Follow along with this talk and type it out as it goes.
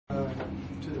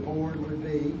to the board would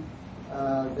be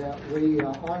that we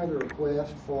honor the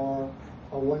request for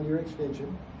a one-year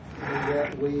extension, and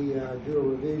that we do a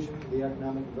revision to the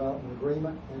economic development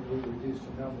agreement, and we reduce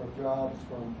the number of jobs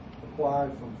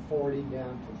required from 40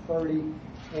 down to 30,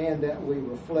 and that we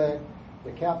reflect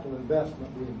the capital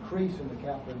investment, the increase in the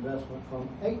capital investment from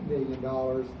 $8 million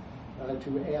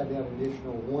to add that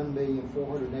additional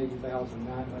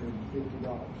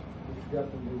 $1,480,950. Mr.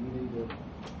 Guthrie, do we need to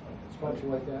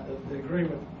punctuate that? The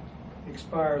agreement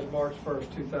expires March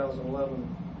 1st,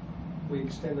 2011. We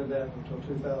extended that until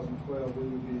 2012. We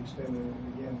would be extending it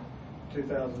again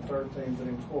 2013, but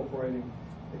incorporating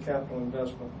the capital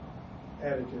investment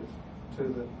additive to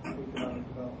the economic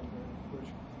development agreement, which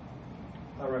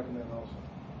I recommend also.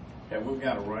 Yeah, we've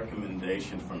got a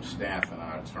recommendation from staff and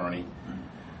our attorney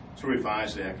to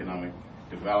revise the economic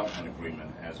development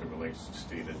agreement as it relates to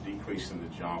STETA, decreasing the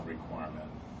job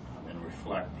requirement and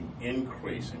reflect the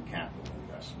increase in capital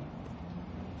investment.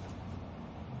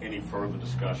 Any further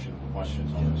discussion,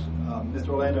 questions on this? Mr.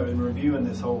 Orlando, in reviewing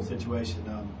this whole situation,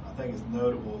 I think it's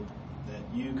notable that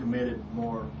you committed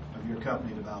more of your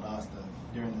company to Valdosta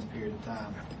during this period of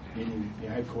time, meaning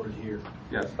you're headquartered here.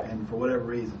 Yes. And for whatever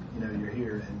reason, you're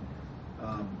here, and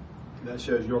that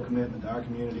shows your commitment to our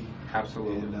community.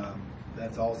 Absolutely. And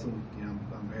that's awesome. I'm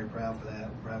very proud for that.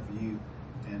 I'm proud for you.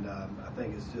 And I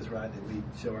think it's just right that we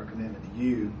show our commitment to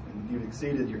you. And you've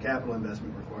exceeded your capital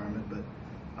investment requirement, but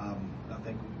I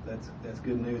think that's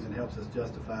good news and helps us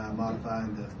justify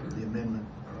modifying the amendment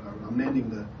or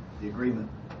amending the agreement.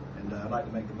 And I'd like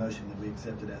to make the motion that we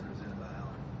accept it as presented by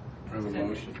Alan. I have a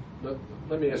motion.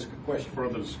 Let me ask a question.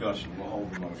 Further discussion. We'll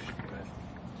hold the motion.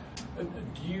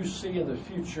 Do you see in the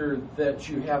future that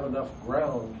you have enough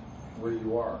ground where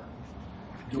you are?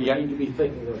 Do we need to be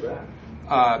thinking of that?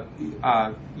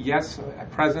 Yes,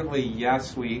 presently,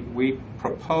 yes. We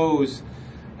propose,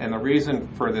 and the reason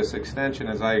for this extension,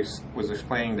 as I was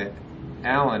explaining to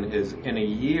Alan, is in a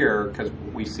year, because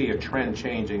we see a trend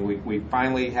changing. We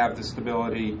finally have the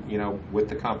stability, with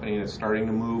the company, and it's starting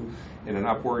to move in an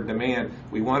upward demand.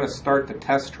 We want to start the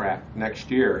test track next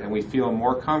year, and we feel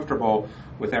more comfortable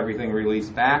with everything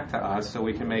released back to us so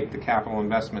we can make the capital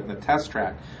investment in the test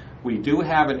track. We do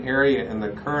have an area in the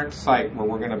current site where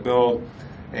we're going to build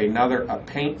a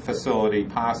paint facility,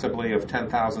 possibly of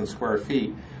 10,000 square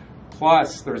feet.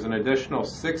 Plus, there's an additional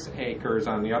 6 acres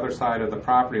on the other side of the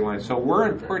property line. So we're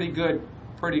in pretty good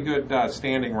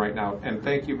standing right now. And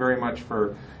thank you very much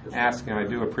for asking. I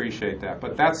do appreciate that.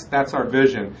 But that's our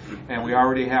vision, and we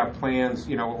already have plans.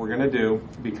 What we're going to do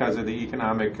because of the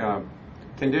economic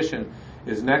condition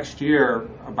is next year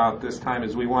about this time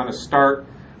is we want to start.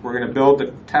 We're going to build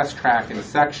the test track in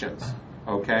sections.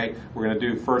 Okay, we're going to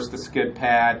do first the skid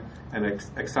pad and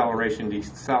acceleration,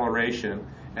 deceleration.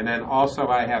 And then also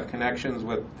I have connections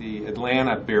with the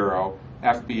Atlanta Bureau,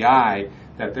 FBI,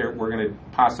 that we're going to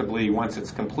possibly, once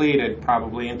it's completed,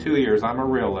 probably in 2 years, I'm a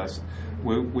realist,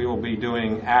 we will be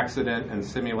doing accident and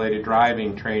simulated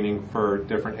driving training for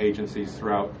different agencies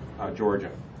throughout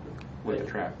Georgia with the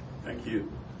track. Thank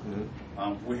you.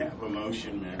 Mm-hmm. We have a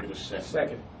motion. May I get a second?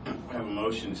 Second. We have a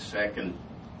motion second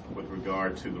with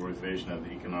regard to the revision of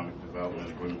the Economic Development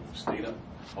Agreement for STETA.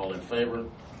 All in favor?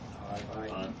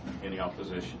 Aye. Any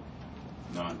opposition?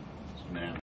 None. It's unanimous.